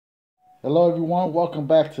Hello everyone, welcome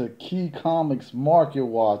back to Key Comics Market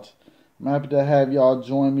Watch. I'm happy to have y'all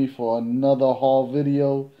join me for another haul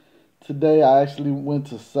video. Today I actually went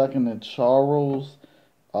to Second and Charles,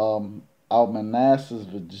 out Manassas,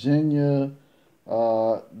 Virginia.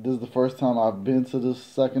 This is the first time I've been to this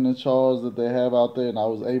Second and Charles that they have out there, and I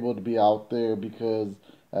was able to be out there because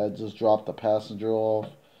I just dropped a passenger off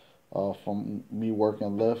from me working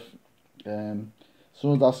Lyft. And as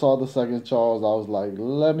soon as I saw the Second Charles, I was like,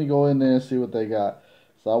 let me go in there and see what they got.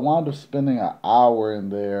 So I wound up spending an hour in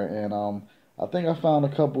there, and I think I found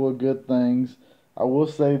a couple of good things. I will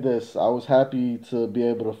say this: I was happy to be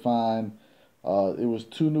able to find. It was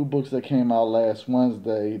two new books that came out last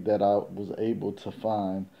Wednesday that I was able to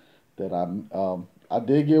find. That I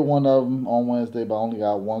did get one of them on Wednesday, but I only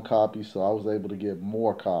got one copy, so I was able to get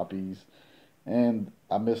more copies, and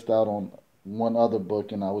I missed out on one other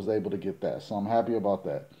book and I was able to get that. So I'm happy about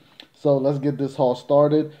that. So let's get this haul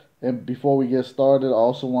started. And before we get started, I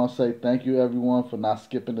also want to say thank you everyone for not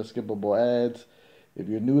skipping the skippable ads. If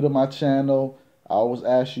you're new to my channel, I always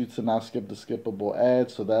ask you to not skip the skippable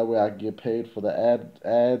ads so that way I get paid for the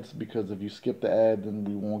ads, because if you skip the ad, then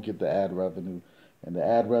we won't get the ad revenue. And the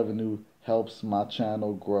ad revenue helps my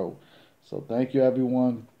channel grow. So thank you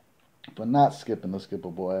everyone for not skipping the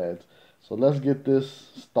skippable ads. So let's get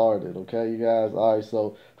this started, okay, you guys? All right,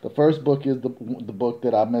 so the first book is the book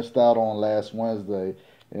that I missed out on last Wednesday,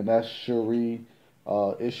 and that's Cherie,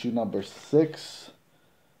 issue number 6.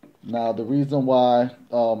 Now, the reason why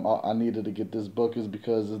I needed to get this book is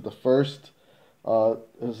because it's the first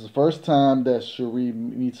time that Cherie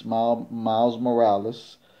meets Miles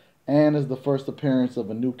Morales, and is the first appearance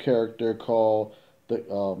of a new character called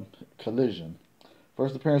the Collision.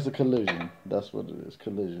 First appearance of Collision. That's what it is,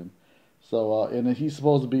 Collision. So, and then he's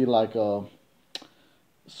supposed to be like a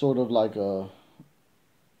sort of like a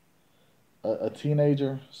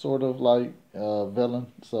teenager, sort of like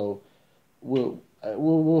villain. So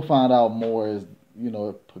we'll find out more as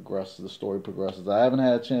it progresses. The story progresses. I haven't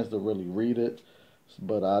had a chance to really read it,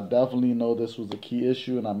 but I definitely know this was a key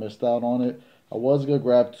issue, and I missed out on it. I was gonna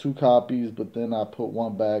grab two copies, but then I put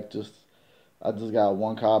one back. I just got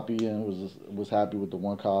one copy and was happy with the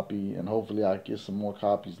one copy, and hopefully I get some more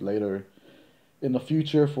copies later in the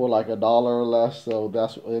future for like $1 or less. So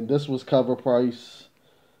and this was cover price.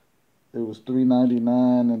 It was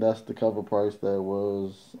 $3.99, and that's the cover price that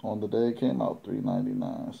was on the day it came out,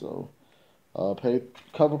 $3.99. So paid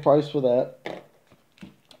cover price for that.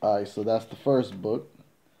 All right, so that's the first book.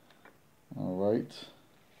 All right.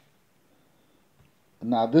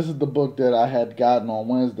 Now this is the book that I had gotten on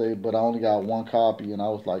Wednesday, but I only got one copy, and I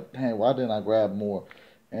was like, "Dang, why didn't I grab more?"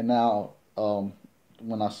 And now,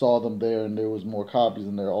 when I saw them there, and there was more copies,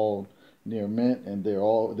 and they're all near mint, and they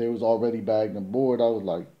was already bagged and board. I was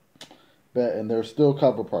like, "Bet," and they're still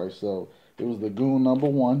cover price. So it was the Goon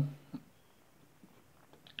 #1,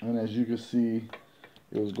 and as you can see,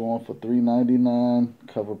 it was going for $3.99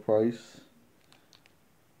 cover price.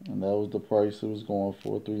 And that was the price it was going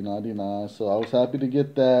for, $3.99. So I was happy to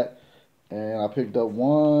get that. And I picked up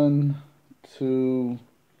 1, 2,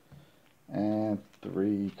 and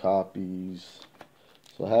 3 copies.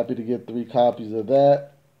 So happy to get 3 copies of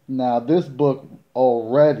that. Now this book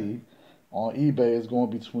already on eBay is going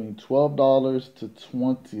between $12 to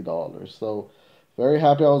 $20. So very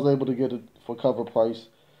happy I was able to get it for cover price.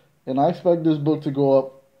 And I expect this book to go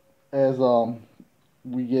up as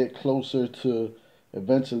we get closer to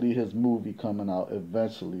eventually his movie coming out.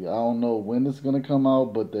 Eventually, I don't know when it's gonna come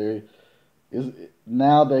out, but there is,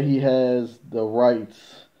 now that he has the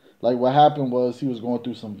rights. Like what happened was he was going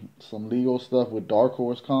through some legal stuff with Dark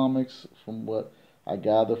Horse Comics, from what I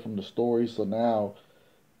gather from the story. So now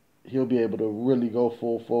he'll be able to really go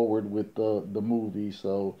full forward with the movie.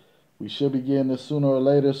 So we should be getting this sooner or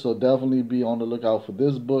later. So definitely be on the lookout for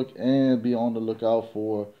this book, and be on the lookout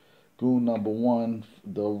for Goon #1,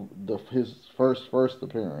 the his first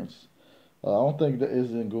appearance. I don't think that is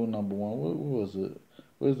in Goon #1. What was it?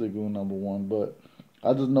 What is it, Goon #1? But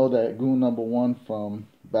I just know that Goon #1 from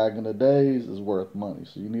back in the days is worth money.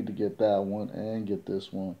 So you need to get that one and get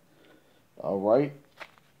this one. All right.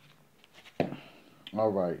 All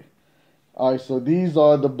right. All right. So these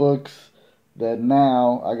are the books that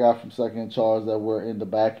now I got from Second Charge that were in the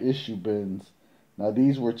back issue bins. Now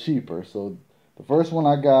these were cheaper. So the first one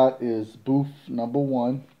I got is Booth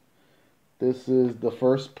 #1. This is the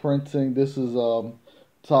first printing. This is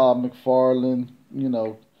Todd McFarlane,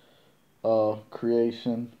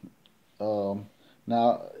 creation.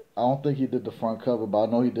 Now I don't think he did the front cover, but I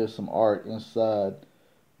know he did some art inside.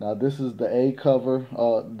 Now this is the A cover,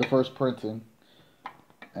 the first printing,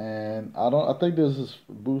 and I think this is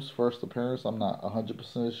Booth's first appearance. I'm not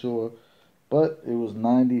 100% sure, but it was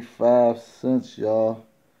 95 cents, y'all.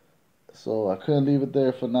 So I couldn't leave it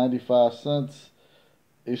there for 95 cents.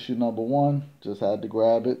 Issue number one, just had to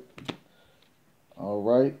grab it. All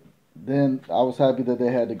right. Then I was happy that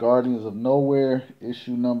they had the Guardians of Nowhere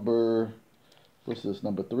issue number, what's this,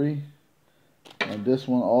 number 3? And this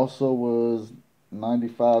one also was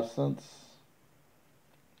 95 cents.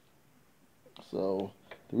 So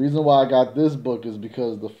the reason why I got this book is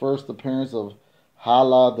because the first appearance of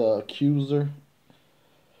Hala the Accuser.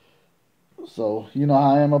 So you know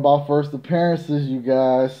how I am about first appearances, you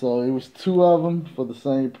guys. So it was 2 of them for the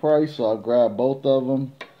same price, so I grabbed both of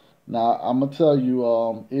them. Now I'm gonna tell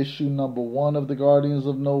you, issue number 1 of the Guardians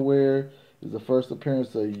of Nowhere is the first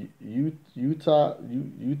appearance of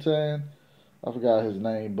Utan. I forgot his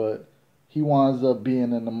name, but he winds up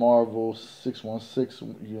being in the Marvel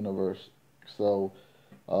 616 universe. So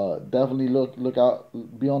definitely look out,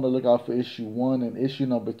 be on the lookout for issue 1, and issue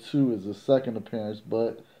number 2 is his second appearance,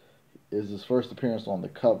 but is his first appearance on the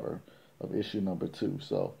cover of issue number 2.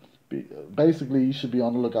 So basically, you should be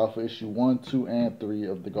on the lookout for issue 1, 2, and 3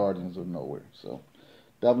 of the Guardians of Nowhere. So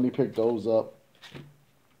definitely pick those up.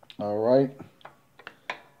 All right.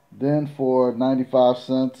 Then for 95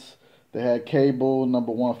 cents, they had Cable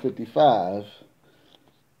number 155.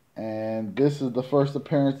 And this is the first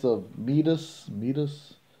appearance of Midas,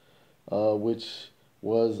 which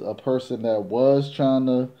was a person that was trying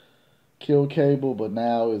to kill Cable, but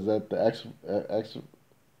now is at the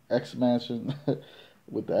X Mansion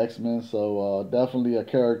with the X-Men. So definitely a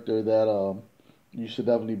character that you should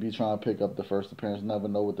definitely be trying to pick up the first appearance. Never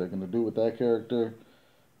know what they're going to do with that character.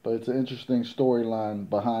 But it's an interesting storyline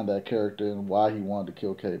behind that character and why he wanted to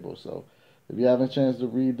kill Cable. So if you haven't a chance to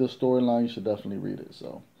read the storyline, you should definitely read it.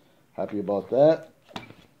 So happy about that.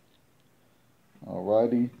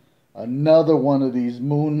 Alrighty. Another one of these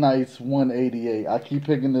Moon Knights 188. I keep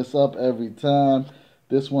picking this up every time.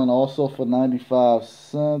 This one also for 95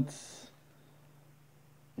 cents.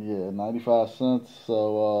 Yeah, 95 cents.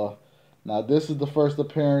 So now this is the first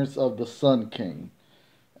appearance of the Sun King.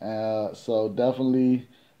 So definitely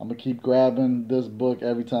I'm gonna keep grabbing this book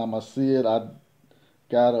every time I see it. I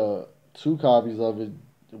got 2 copies of it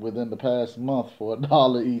within the past month for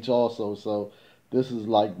 $1 each also. So this is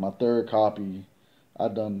like my 3rd copy I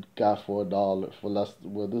done got for $1 for less.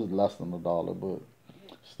 Well, this is less than $1, but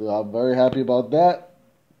still I'm very happy about that.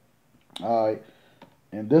 All right.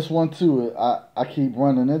 And this one too, I keep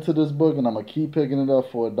running into this book and I'm gonna keep picking it up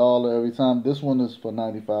for $1 every time. This one is for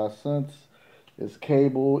 95 cents. It's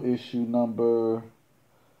Cable issue number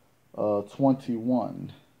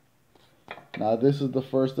 21. Now this is the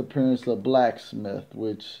first appearance of Blacksmith,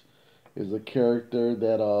 which is a character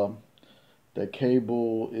that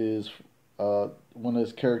Cable is one of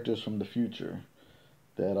his characters from the future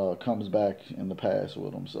that comes back in the past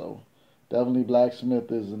with him. So definitely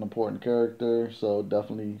Blacksmith is an important character. So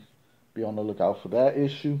definitely be on the lookout for that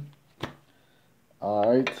issue. All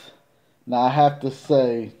right. Now I have to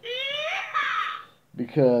say,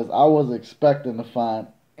 because I was expecting to find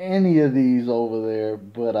any of these over there,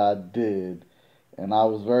 but I did. And I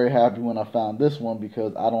was very happy when I found this one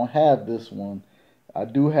because I don't have this one. I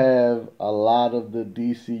do have a lot of the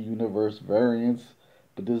DC Universe variants,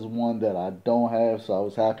 but this is one that I don't have, so I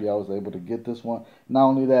was happy I was able to get this one. Not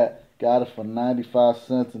only that, got it for 95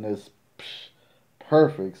 cents, and it's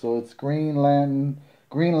perfect. So it's Green Lantern,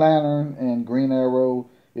 and Green Arrow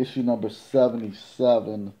issue number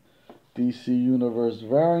 77, DC Universe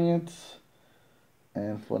variants.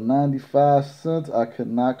 And for 95 cents, I could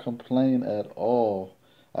not complain at all.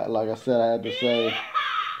 Like I said, I had to say,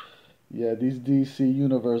 yeah, these DC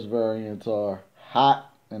Universe variants are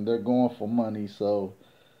hot and they're going for money. So,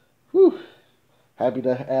 whew, happy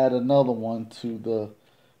to add another one to the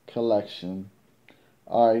collection.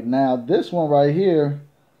 All right, now this one right here,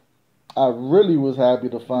 I really was happy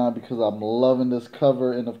to find because I'm loving this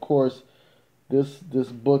cover. And of course, this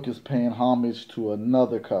book is paying homage to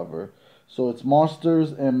another cover. So it's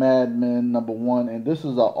Monsters and Mad Men number 1, and this is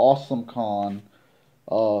an Awesome Con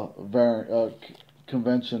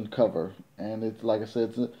convention cover, and it's like I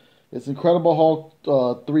said, it's Incredible Hulk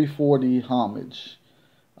 340 homage,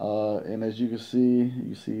 and as you see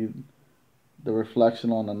the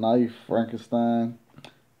reflection on the knife, Frankenstein,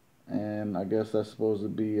 and I guess that's supposed to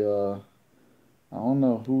be I don't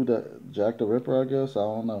know who that, Jack the Ripper, I guess, I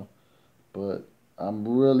don't know, but I'm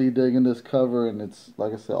really digging this cover, and it's,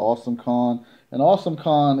 like I said, Awesome Con. And Awesome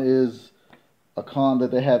Con is a con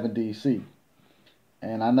that they have in DC.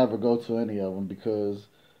 And I never go to any of them because,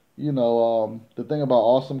 the thing about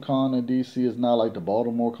Awesome Con in DC is not like the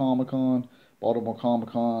Baltimore Comic Con. Baltimore Comic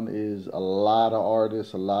Con is a lot of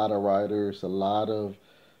artists, a lot of writers, a lot of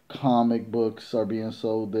comic books are being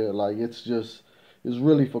sold there. Like it's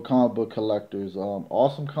really for comic book collectors.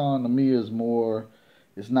 Awesome Con to me is more.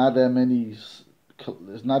 It's not that many.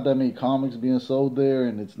 It's not that many comics being sold there,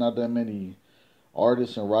 and it's not that many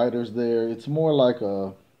artists and writers there. It's more like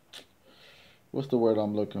a, what's the word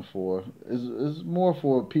I'm looking for? It's more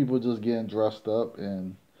for people just getting dressed up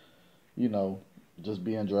and, you know, just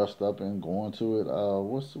being dressed up and going to it.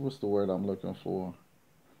 What's the word I'm looking for?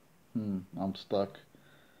 I'm stuck.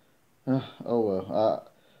 Oh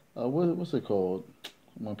well. What's it called?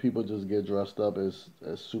 When people just get dressed up as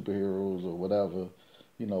superheroes or whatever,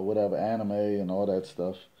 whatever anime and all that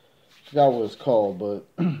stuff. Forgot what it's called, but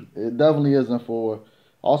it definitely isn't for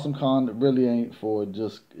Awesome Con. It really ain't for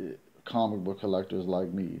just comic book collectors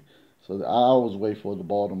like me. So I always wait for the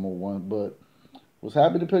Baltimore one, but was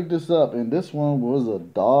happy to pick this up, and this one was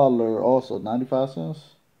 $1, also 95 cents.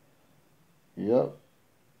 Yep,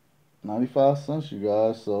 95 cents, you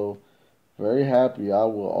guys. So very happy. I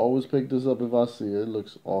will always pick this up if I see it. It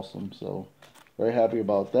looks awesome. So very happy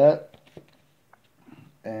about that.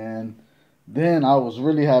 And then I was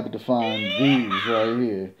really happy to find these right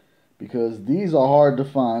here, because these are hard to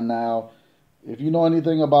find now. If you know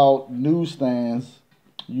anything about newsstands,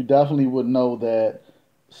 you definitely would know that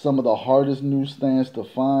some of the hardest newsstands to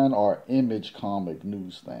find are Image comic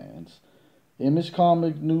newsstands. Image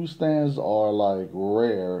comic newsstands are like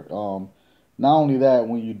rare. Not only that,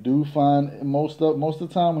 when you do find most of the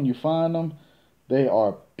time when you find them, they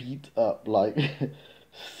are beat up like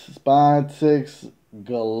spine ticks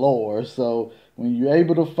galore. So when you're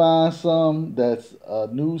able to find some that's a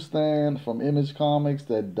newsstand from Image Comics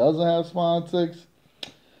that doesn't have spine ticks,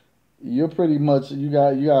 you're pretty much you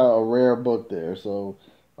got a rare book there. So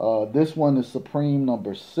this one is Supreme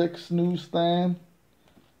 #6 newsstand.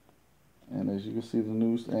 And as you can see, the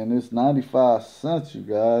news, and it's 95 cents, you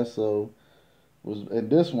guys. So and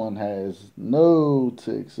this one has no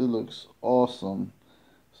ticks. It looks awesome.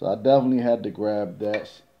 So I definitely had to grab that.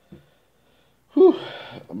 Whew,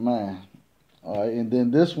 man. All right, and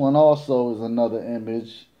then this one also is another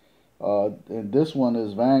Image. And this one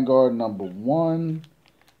is Vanguard #1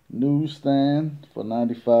 newsstand for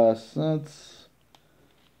 95 cents.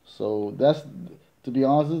 So that's, to be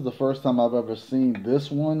honest, this is the first time I've ever seen this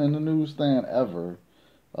one in the newsstand ever.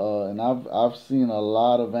 And I've seen a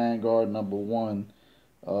lot of Vanguard #1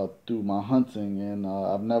 through my hunting, and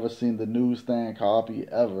I've never seen the newsstand copy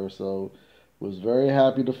ever. So was very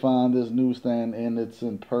happy to find this newsstand, and it's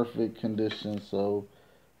in perfect condition. So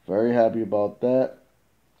very happy about that.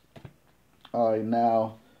 All right,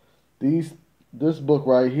 now this book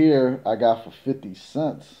right here I got for 50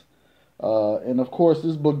 cents. And of course,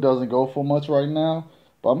 this book doesn't go for much right now.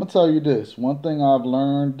 But I'm gonna tell you this: one thing I've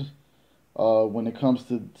learned when it comes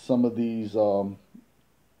to some of these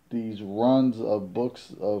runs of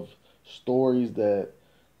books of stories that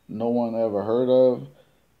no one ever heard of,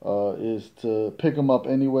 is to pick them up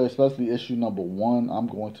anyway. Especially issue #1, I'm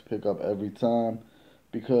going to pick up every time,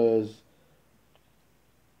 because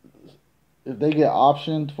if they get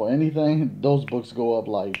optioned for anything, those books go up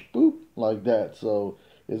like boop, like that. So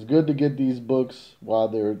it's good to get these books while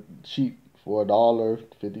they're cheap for $1,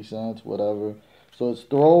 50 cents, whatever. So it's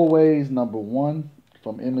Throwaways #1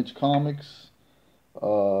 from Image Comics.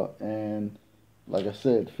 And like I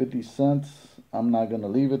said, 50 cents. I'm not going to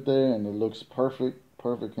leave it there, and it looks perfect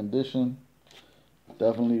condition.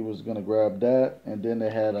 Definitely was going to grab that. And then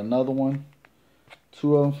they had another one,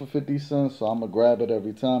 two of them for 50 cents, so I'm going to grab it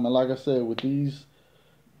every time. And like I said, with these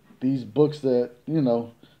books that,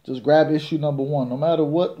 just grab issue #1, no matter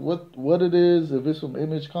what it is. If it's from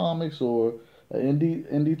Image Comics or an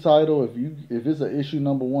indie title, if it's an issue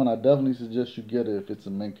 #1, I definitely suggest you get it if it's a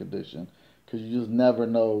mint condition, because you just never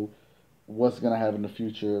know what's gonna happen in the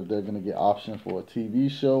future, if they're gonna get optioned for a TV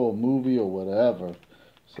show or movie or whatever.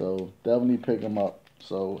 So definitely pick them up.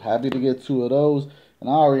 So happy to get two of those, and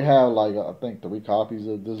I already have like I think 3 copies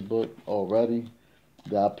of this book already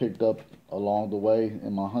that I picked up along the way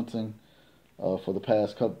in my hunting for the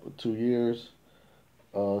past 2 years.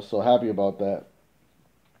 So happy about that.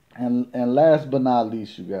 And last but not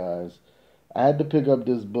least, you guys, I had to pick up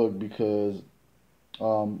this book because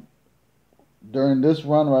um, during this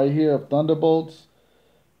run right here of Thunderbolts,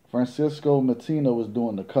 Francisco Matino was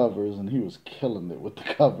doing the covers, and he was killing it with the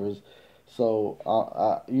covers. So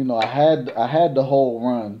I had the whole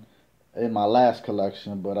run in my last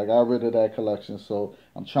collection, but I got rid of that collection. So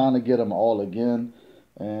I'm trying to get them all again,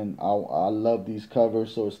 and I love these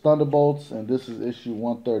covers. So it's Thunderbolts, and this is issue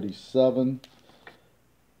 137.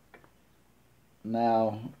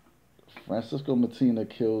 Now, Francisco Matino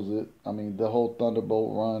kills it. I mean, the whole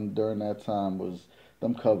Thunderbolt run during that time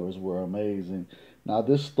them covers were amazing. Now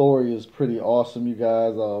this story is pretty awesome, you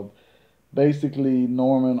guys. Basically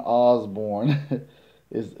Norman Osborn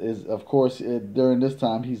is of course during this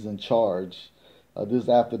time he's in charge. This is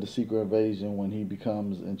after the Secret Invasion when he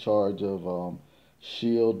becomes in charge of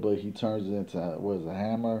Shield, but he turns it into what is a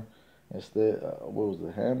hammer instead. What was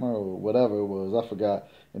the hammer or whatever it was? I forgot.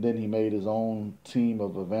 And then he made his own team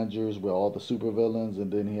of Avengers with all the supervillains,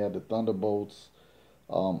 and then he had the Thunderbolts.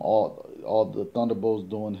 All the Thunderbolts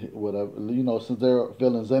doing whatever, since they're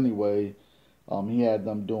villains anyway. He had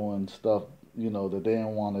them doing stuff, that they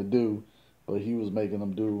didn't want to do, but he was making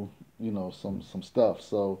them do, some stuff.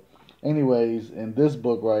 So, anyways, in this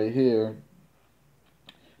book right here,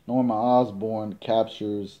 Norman Osborn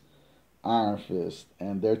captures Iron Fist,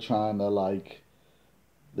 and they're trying to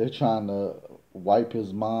wipe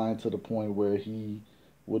his mind to the point where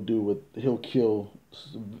he'll kill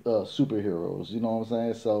superheroes. You know what I'm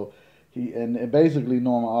saying? So and basically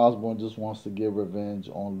Norman Osborn just wants to get revenge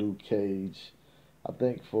on Luke Cage. I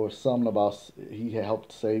think for something about he had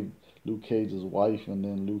helped save Luke Cage's wife, and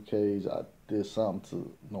then Luke Cage did something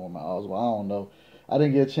to Norman Osborn. I don't know. I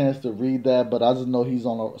didn't get a chance to read that, but I just know he's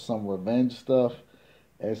on some revenge stuff,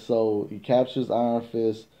 and so he captures Iron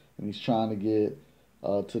Fist, and he's trying to get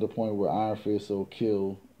to the point where Iron Fist will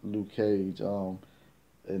kill Luke Cage.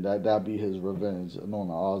 And that'd be his revenge,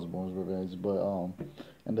 Norman Osborn's revenge. But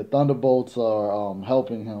and the Thunderbolts are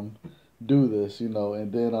helping him do this,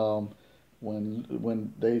 and then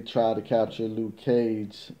when they try to capture Luke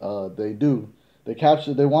Cage,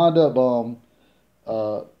 they wind up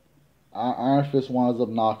uh Iron Fist winds up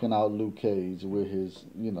knocking out Luke Cage with his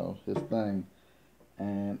thing,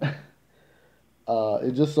 and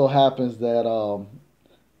it just so happens that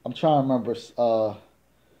I'm trying to remember.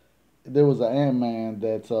 There was an Ant Man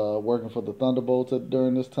that's working for the Thunderbolts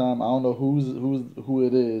during this time. I don't know who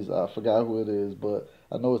it is. I forgot who it is, but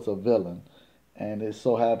I know it's a villain. And it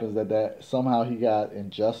so happens that somehow he got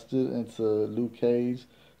ingested into Luke Cage,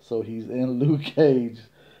 so he's in Luke Cage,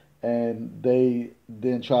 and the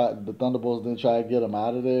Thunderbolts then try to get him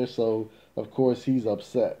out of there. So of course he's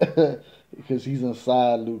upset because he's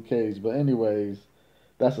inside Luke Cage. But anyways,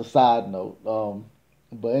 that's a side note.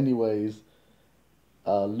 But anyways,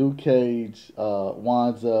 Luke Cage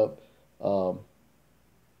winds up um,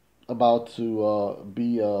 about to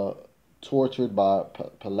be tortured by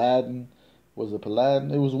Paladin. Was it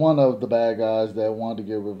Paladin? It was one of the bad guys that wanted to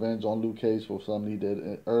get revenge on Luke Cage for something he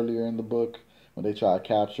did earlier in the book when they tried to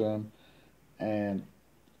capture him. And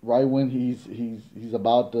right when he's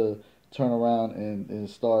about to turn around and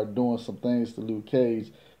start doing some things to Luke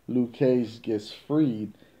Cage gets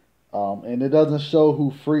freed, and it doesn't show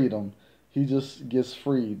who freed him. He just gets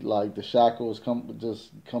freed, like the shackles come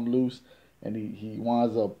loose, and he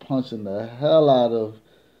winds up punching the hell out of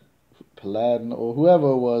Paladin or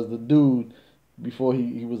whoever it was, the dude, before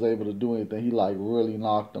he was able to do anything. He like really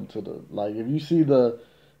knocked him to the like. If you see the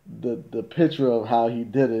picture of how he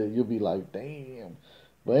did it, you'll be like, damn.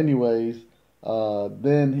 But anyways,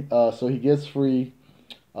 then so he gets free.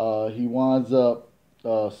 He winds up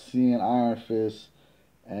seeing Iron Fist,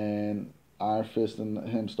 and Iron Fist and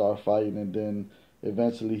him start fighting, and then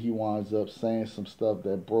eventually he winds up saying some stuff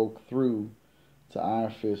that broke through to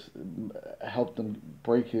Iron Fist, helped him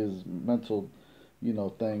break his mental,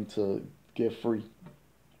 thing to get free.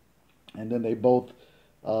 And then they both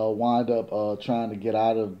wind up trying to get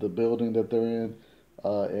out of the building that they're in,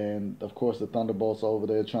 and of course the Thunderbolts are over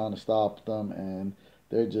there trying to stop them, and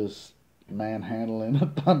they're just manhandling the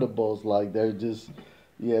Thunderbolts like they're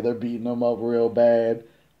beating them up real bad.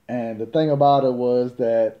 And the thing about it was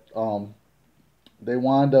that they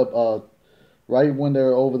wind up right when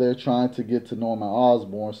they're over there trying to get to Norman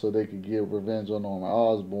Osborn so they could get revenge on Norman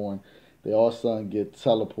Osborn, they all of a sudden get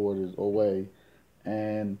teleported away.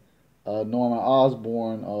 And Norman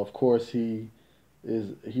Osborn, of course, he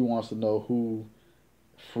wants to know who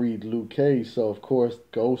freed Luke Cage. So of course,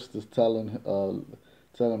 Ghost is telling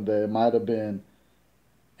that it might have been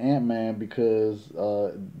Ant-Man because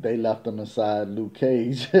they left him inside Luke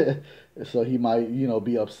Cage. So he might,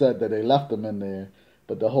 be upset that they left him in there.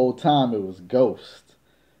 But the whole time it was Ghost.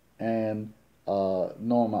 And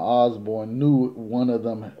Norman Osborn knew one of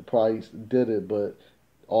them probably did it, but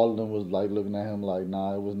all of them was like looking at him like,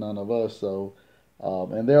 nah, it was none of us. So,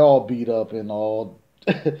 and they're all beat up and all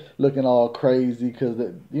looking all crazy because,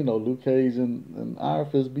 Luke Cage and Iron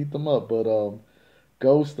Fist beat them up. But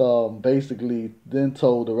Ghost basically then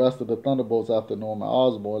told the rest of the Thunderbolts after Norman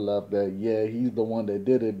Osborn left that, yeah, he's the one that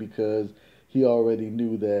did it because he already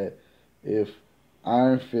knew that if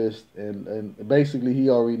Iron Fist and basically he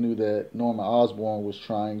already knew that Norman Osborn was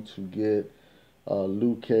trying to get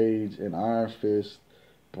Luke Cage and Iron Fist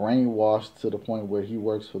brainwashed to the point where he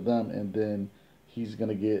works for them, and then he's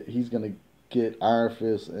gonna get Iron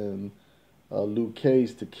Fist and Luke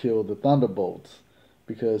Cage to kill the Thunderbolts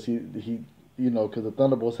because he because the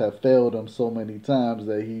Thunderbolts have failed him so many times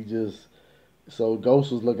that he just so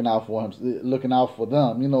Ghost was looking out for him, looking out for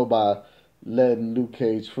them, by letting Luke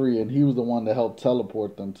Cage free, and he was the one that helped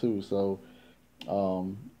teleport them too. So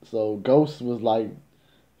Ghost was like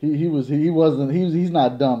he's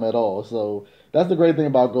not dumb at all. So that's the great thing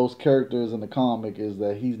about Ghost characters in the comic is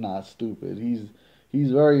that he's not stupid.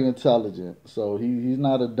 He's very intelligent. So he's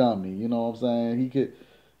not a dummy. You know what I'm saying?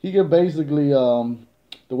 He could basically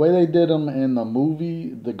the way they did him in the movie,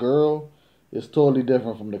 the girl, is totally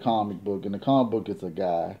different from the comic book. In the comic book, it's a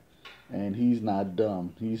guy, and he's not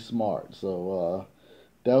dumb. He's smart. So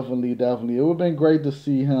definitely, it would have been great to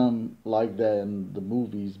see him like that in the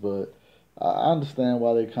movies, but I understand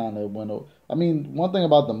why they kind of went. I mean, one thing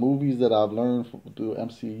about the movies that I've learned through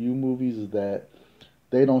MCU movies is that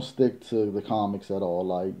they don't stick to the comics at all,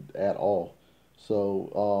 like at all.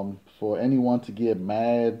 So for anyone to get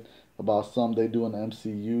mad about something they do in the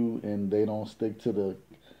MCU and they don't stick to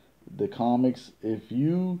the comics, if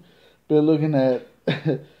you been looking at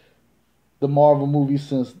the Marvel movies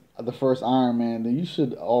since the first Iron Man, then you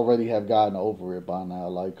should already have gotten over it by now.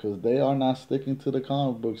 Like, because they are not sticking to the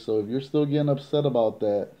comic book. So if you're still getting upset about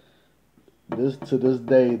that to this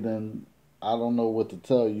day, then I don't know what to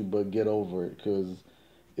tell you, but get over it. Because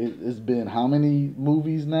it's been how many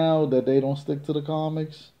movies now that they don't stick to the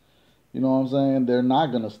comics? You know what I'm saying? They're not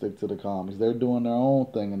gonna stick to the comics. They're doing their own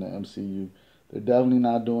thing in the MCU. They're definitely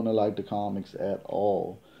not doing it like the comics at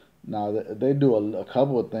all. Now they do a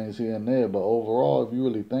couple of things here and there, but overall, if you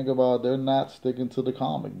really think about it, they're not sticking to the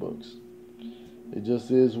comic books. It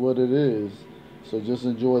just is what it is. So just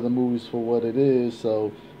enjoy the movies for what it is.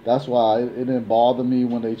 So that's why it didn't bother me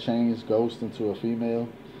when they changed Ghost into a female.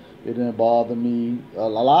 It didn't bother me. A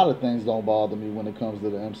lot of things don't bother me when it comes to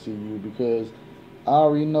the MCU because I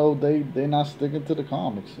already know they not sticking to the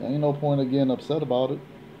comics. Ain't no point of getting upset about it.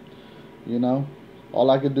 You know,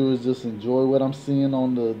 all I can do is just enjoy what I'm seeing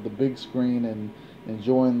on the big screen and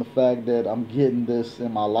enjoying the fact that I'm getting this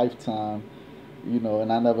in my lifetime.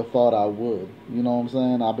 And I never thought I would. You know what I'm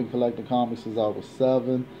saying? I've been collecting comics since I was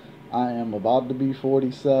 7. I am about to be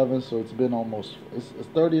 47, so it's been it's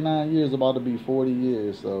 39 years, about to be 40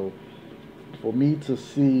 years. So for me to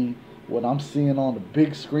see what I'm seeing on the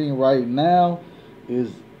big screen right now is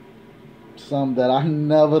something that I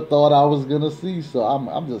never thought I was gonna see. So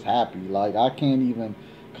I'm just happy. Like I can't even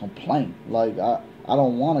complain. Like I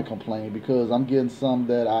don't want to complain because I'm getting something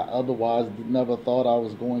that I otherwise never thought I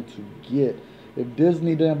was going to get. If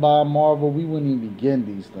Disney didn't buy Marvel, we wouldn't even be getting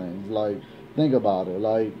these things. Like think about it.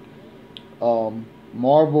 Like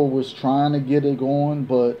Marvel was trying to get it going,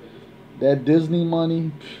 but that Disney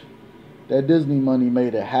money, that Disney money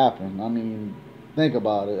made it happen. I mean, think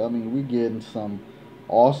about it. I mean, we're getting some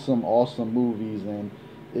awesome movies, and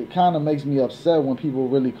it kind of makes me upset when people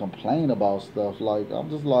really complain about stuff. Like, I'm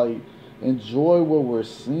just like, enjoy what we're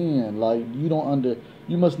seeing. Like,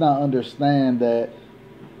 you must not understand that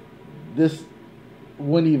this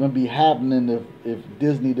wouldn't even be happening if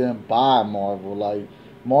Disney didn't buy Marvel. Like,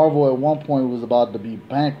 Marvel at one point was about to be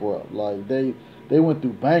bankrupt. Like, they went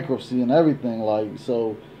through bankruptcy and everything. Like,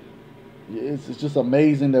 so it's just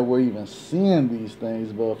amazing that we're even seeing these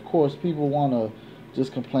things. But of course, people want to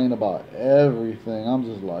just complain about everything. I'm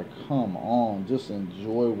just like, come on, just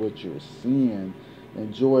enjoy what you're seeing,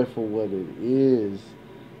 enjoy for what it is,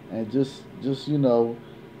 and just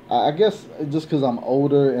I guess just because I'm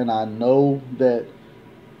older and I know that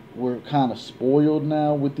we're kind of spoiled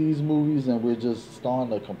now with these movies, and we're just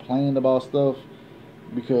starting to complain about stuff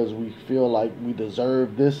because we feel like we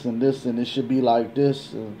deserve this and this and it should be like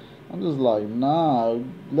this, and I'm just like, nah,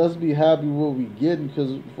 let's be happy with what we getting,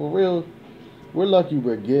 because for real, we're lucky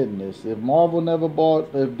we're getting this. If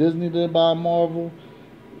Disney didn't buy Marvel,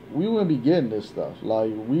 we wouldn't be getting this stuff.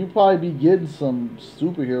 Like, we'd probably be getting some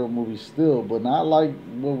superhero movies still, but not like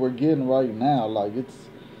what we're getting right now. Like, it's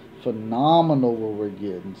phenomenal what we're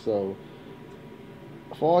getting. So,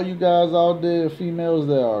 for all you guys out there, females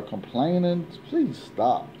that are complaining, please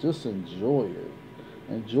stop. Just enjoy it.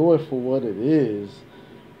 Enjoy it for what it is.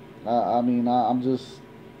 I'm just,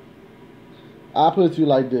 I put it to you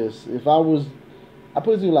like this. If I was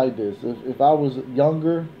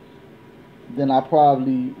younger, then I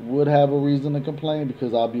probably would have a reason to complain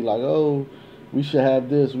because I'd be like, oh, we should have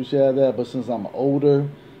this, we should have that. But since I'm older,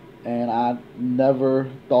 and I never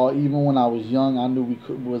thought, even when I was young, I knew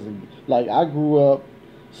wasn't, like, I grew up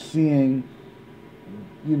seeing,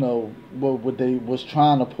 what they was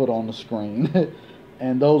trying to put on the screen.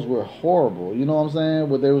 and those were horrible. You know what I'm saying?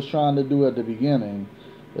 What they was trying to do at the beginning,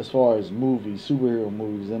 as far as movies, superhero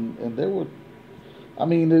movies, and they were. I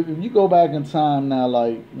mean, if you go back in time now,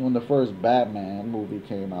 like when the first Batman movie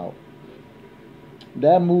came out,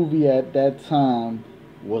 that movie at that time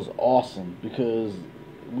was awesome because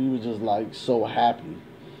we were just like so happy.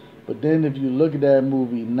 But then if you look at that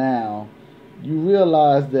movie now, you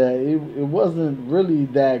realize that it wasn't really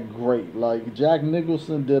that great. Like Jack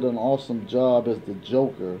Nicholson did an awesome job as the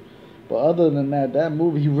Joker. But other than that, that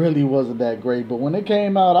movie really wasn't that great. But when it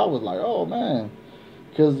came out, I was like, oh man,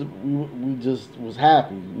 because we just was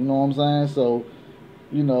happy. You know what I'm saying? So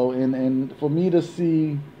and for me to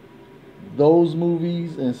see those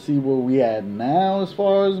movies and see where we at now as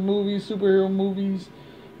far as movies, superhero movies,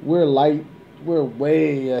 we're light, we're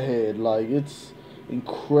way ahead. Like it's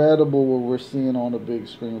incredible what we're seeing on the big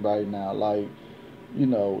screen right now. Like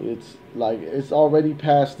it's like it's already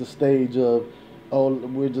past the stage of oh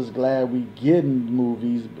we're just glad we getting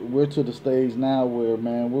movies. We're to the stage now where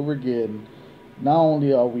man where we're getting. Not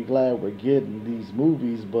only are we glad we're getting these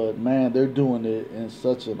movies, but man, they're doing it in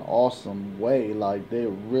such an awesome way. Like they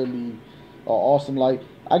really are awesome. Like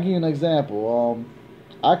I give you an example.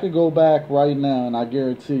 I could go back right now, and I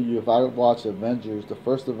guarantee you, if I watch Avengers, the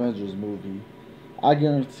first Avengers movie, I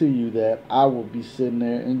guarantee you that I will be sitting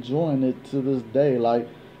there enjoying it to this day. Like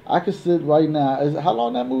I could sit right now. How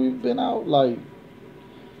long that movie been out? Like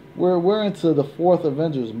we're into the fourth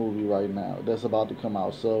Avengers movie right now that's about to come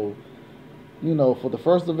out. So for the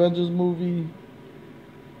first Avengers movie,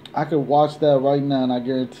 I could watch that right now, and I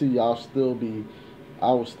guarantee you, I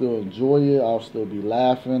will still enjoy it. I'll still be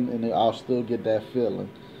laughing, and I'll still get that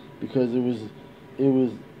feeling because it was,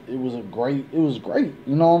 it was great.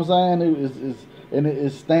 You know what I'm saying?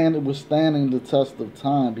 It was standing the test of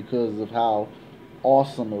time because of how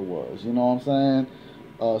awesome it was. You know what I'm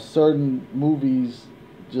saying? Certain movies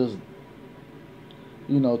just,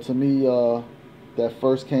 to me, that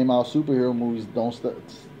first came out, superhero movies don't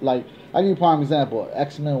like. I give you a prime example: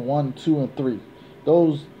 X-Men 1, 2, and 3.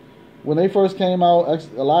 Those when they first came out,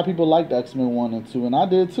 a lot of people liked X-Men 1 and 2, and I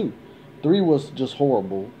did too. 3 was just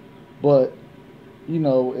horrible, but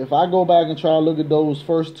if I go back and try to look at those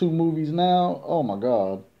first two movies now, oh my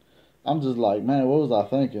god, I'm just like, man, what was I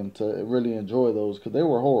thinking to really enjoy those? Because they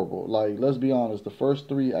were horrible. Like, let's be honest, the first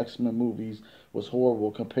three X-Men movies was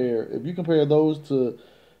horrible. If you compare those to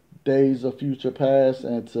Days of Future Past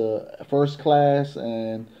and to First Class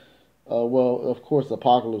and well, of course, the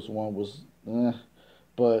Apocalypse one was,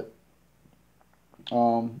 but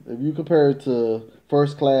if you compare it to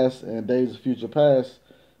First Class and Days of Future Past,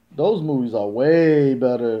 those movies are way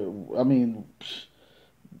better. I mean,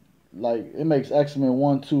 like it makes X-Men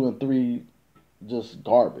 1, 2, and 3 just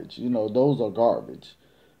garbage. Those are garbage.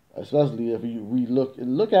 Especially if you look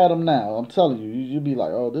at them now. I'm telling you, you'd be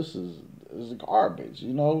like, oh, this is garbage.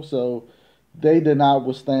 So they did not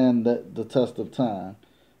withstand the test of time.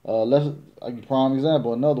 Let's like a prime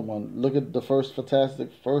example. Another one. Look at the first two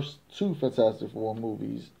Fantastic Four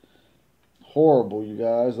movies. Horrible, you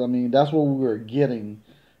guys. I mean, that's what we were getting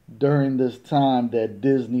during this time that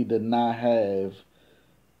Disney did not have.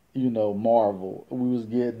 Marvel. We was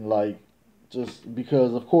getting like just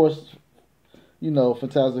because, of course,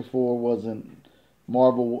 Fantastic Four wasn't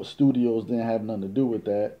Marvel Studios didn't have nothing to do with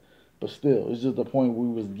that. But still, it's just the point we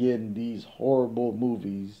was getting these horrible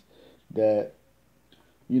movies that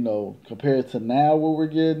compared to now what we're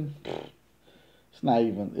getting, it's not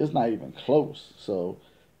even close. So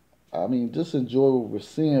I mean, just enjoy what we're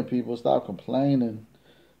seeing, people. Stop complaining.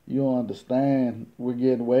 You don't understand. We're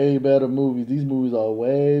getting way better movies. These movies are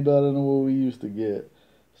way better than what we used to get.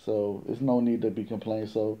 So there's no need to be complaining.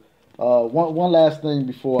 So one last thing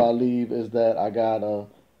before I leave is that I got a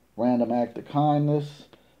random act of kindness.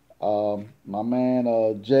 My man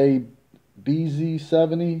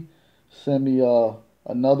JBZ70 sent me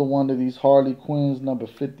another one of these Harley Quinns number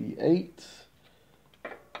 58.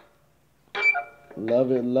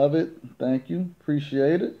 Love it, love it. Thank you.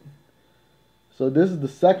 Appreciate it. So this is the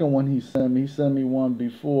second one he sent me. He sent me one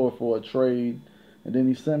before for a trade, and then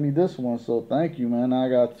he sent me this one. So thank you, man. I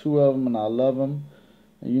got two of them, and I love them.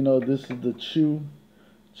 And this is the chew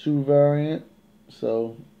variant.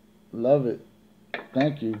 So love it.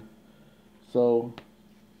 Thank you. So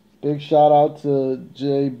big shout out to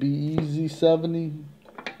JBEZ70.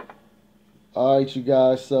 All right, you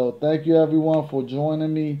guys. So thank you everyone for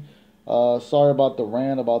joining me. Sorry about the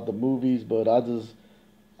rant about the movies, but I just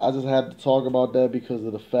had to talk about that because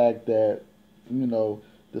of the fact that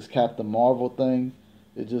this Captain Marvel thing.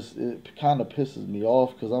 It kind of pisses me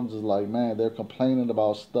off because I'm just like, man, they're complaining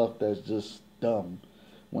about stuff that's just dumb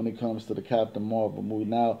when it comes to the Captain Marvel movie.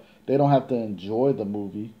 Now they don't have to enjoy the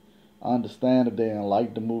movie. I understand if they didn't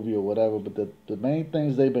like the movie or whatever, but the main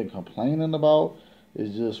things they've been complaining about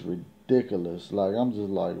is just ridiculous. Like I'm just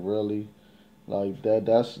like, really, like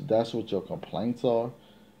that's what your complaints are.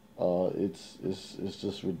 It's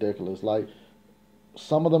just ridiculous. Like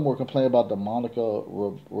some of them were complaining about the Monica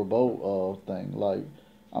Rambeau thing. Like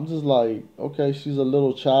I'm just like, okay, she's a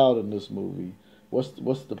little child in this movie.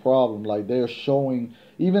 What's the problem? Like they're showing,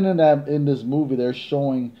 even in this movie, they're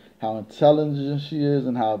showing how intelligent she is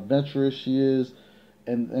and how adventurous she is.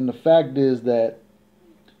 And the fact is that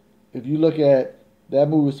if you look at that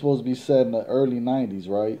movie, was supposed to be set in the early '90s,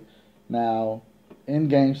 right? Now,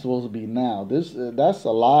 Endgame's supposed to be now. That's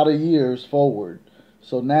a lot of years forward.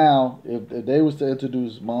 So now, if they was to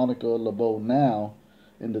introduce Monica LeBeau now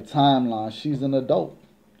in the timeline, she's an adult.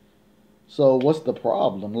 So what's the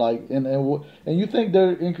problem? Like, and you think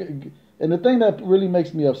and the thing that really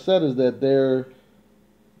makes me upset is that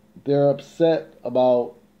they're upset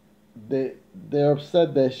about they're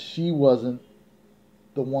upset that she wasn't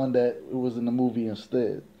the one that was in the movie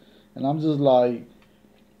instead. And I'm just like,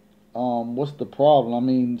 what's the problem? I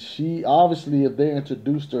mean, she obviously, if they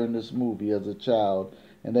introduced her in this movie as a child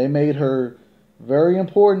and they made her very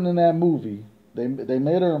important in that movie, they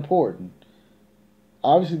made her important.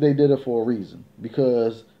 Obviously, they did it for a reason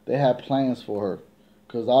because they had plans for her.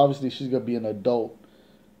 Because obviously, she's gonna be an adult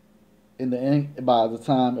by the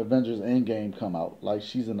time Avengers Endgame come out. Like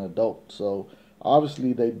she's an adult, so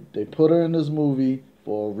obviously they put her in this movie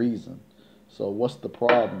for a reason. So what's the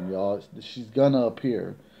problem, y'all? She's gonna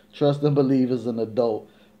appear. Trust and believe is an adult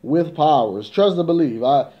with powers. Trust and believe.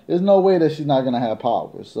 There's no way that she's not gonna have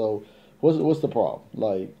powers. So what's the problem?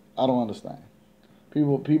 Like I don't understand.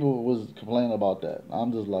 People was complaining about that.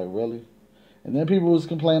 I'm just like, really? And then people was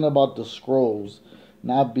complaining about the scrolls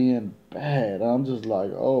not being bad. I'm just like,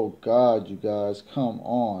 oh God, you guys, come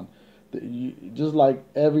on. Just like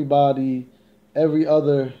every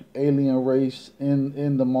other alien race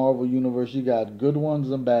in the Marvel universe, you got good ones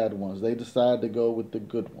and bad ones. They decide to go with the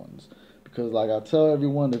good ones because, like I tell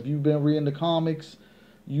everyone, if you've been reading the comics,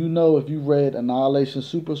 you know if you read Annihilation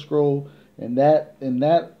Super Scroll and that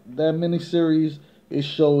miniseries, it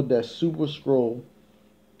showed that Super Scroll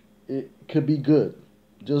it could be good.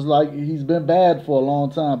 Just like he's been bad for a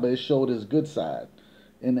long time, but it showed his good side.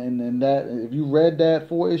 And that if you read that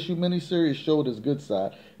 4-issue miniseries, it showed his good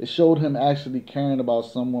side. It showed him actually caring about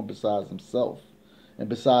someone besides himself. And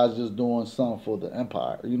besides just doing something for the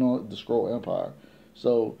Empire. You know, the Skrull Empire.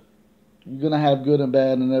 So you're gonna have good and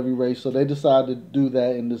bad in every race. So they decided to do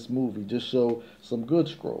that in this movie. Just show some good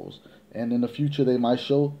Skrulls. And in the future they might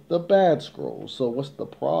show the bad Skrulls. So what's the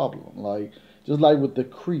problem? Like just like with the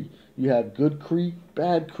Kree. You have good Kree,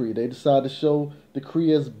 bad Kree. They decided to show the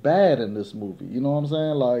Kree as bad in this movie. You know what I'm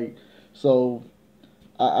saying? Like, so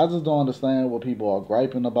I just don't understand what people are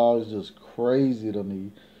griping about. It's just crazy to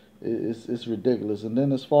me. It's ridiculous. And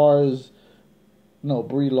then as far as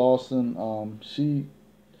Brie Larson, she,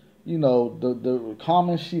 the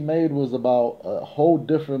comment she made was about a whole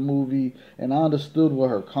different movie, and I understood what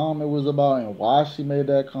her comment was about and why she made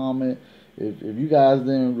that comment. If you guys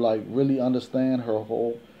didn't like really understand her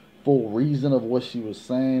whole full reason of what she was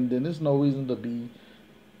saying, then there's no reason to be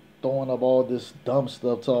throwing up all this dumb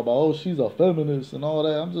stuff, talking about she's a feminist and all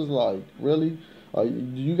that. I'm just like, really?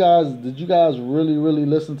 Did you guys really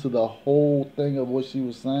listen to the whole thing of what she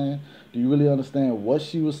was saying? Do you really understand what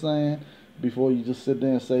she was saying before you just sit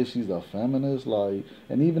there and say she's a feminist? Like,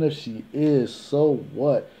 and even if she is, so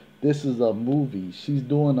what? This is a movie. She's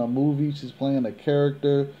doing a movie. She's playing a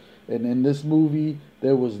character. And in this movie,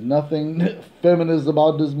 there was nothing feminist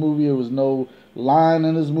about this movie. There was no line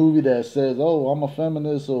in this movie that says, "Oh, I'm a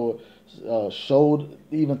feminist," or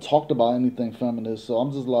even talked about anything feminist. So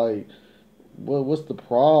I'm just like, what's the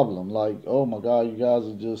problem? Like, oh my God, you guys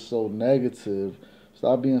are just so negative.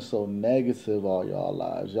 Stop being so negative all y'all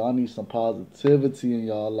lives. Y'all need some positivity in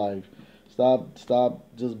y'all life. Stop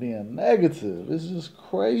just being negative. It's just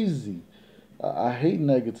crazy. I hate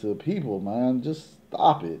negative people, man. Just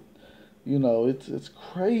stop it. It's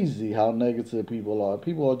crazy how negative people are.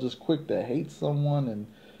 People are just quick to hate someone and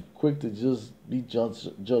quick to just be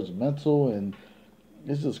judgmental, and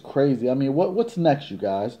it's just crazy. I mean, what's next, you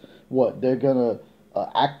guys? What they're gonna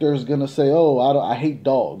actors gonna say? Oh, I hate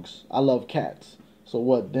dogs. I love cats. So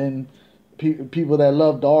what then? People that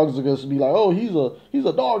love dogs are gonna be like, oh, he's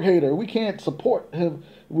a dog hater. We can't support him.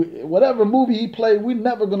 Whatever movie he played, we're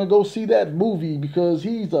never gonna go see that movie because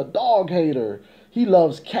he's a dog hater. He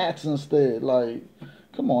loves cats instead. Like,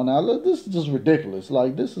 come on now. This is just ridiculous.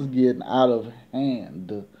 Like, this is getting out of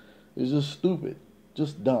hand. It's just stupid.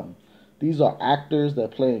 Just dumb. These are actors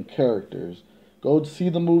that play in characters. Go see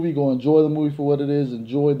the movie. Go enjoy the movie for what it is.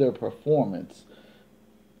 Enjoy their performance.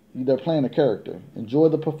 They're playing a character. Enjoy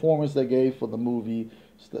the performance they gave for the movie.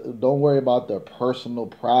 Don't worry about their personal,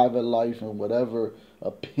 private life and whatever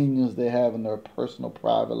opinions they have in their personal,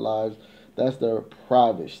 private lives. That's their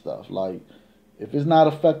private stuff. Like, if it's not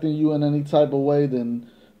affecting you in any type of way, then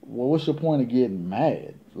well, what's your point of getting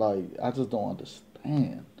mad? Like, I just don't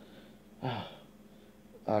understand.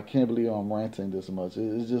 I can't believe I'm ranting this much.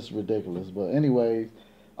 It's just ridiculous. But anyway,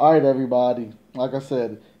 all right, everybody. Like I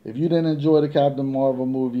said, if you didn't enjoy the Captain Marvel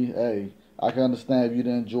movie, hey, I can understand if you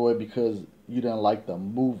didn't enjoy it because you didn't like the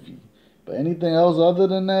movie. But anything else other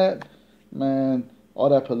than that, man, all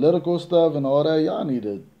that political stuff and all that, y'all need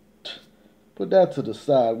to put that to the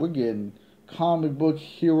side. We're getting comic book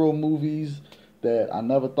hero movies that I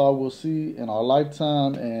never thought we'll see in our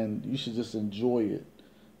lifetime, and you should just enjoy it.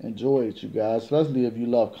 Enjoy it, you guys. Especially if you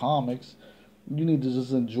love comics, you need to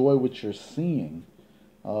just enjoy what you're seeing.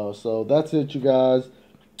 So that's it, you guys.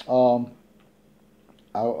 Um,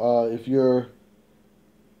 if you're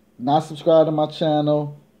not subscribed to my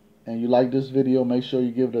channel and you like this video, make sure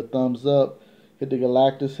you give it a thumbs up. Hit the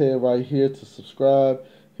Galactus head right here to subscribe.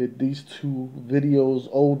 Hit these two videos,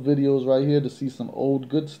 old videos right here to see some old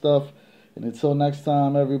good stuff. And until next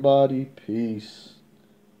time, everybody, peace.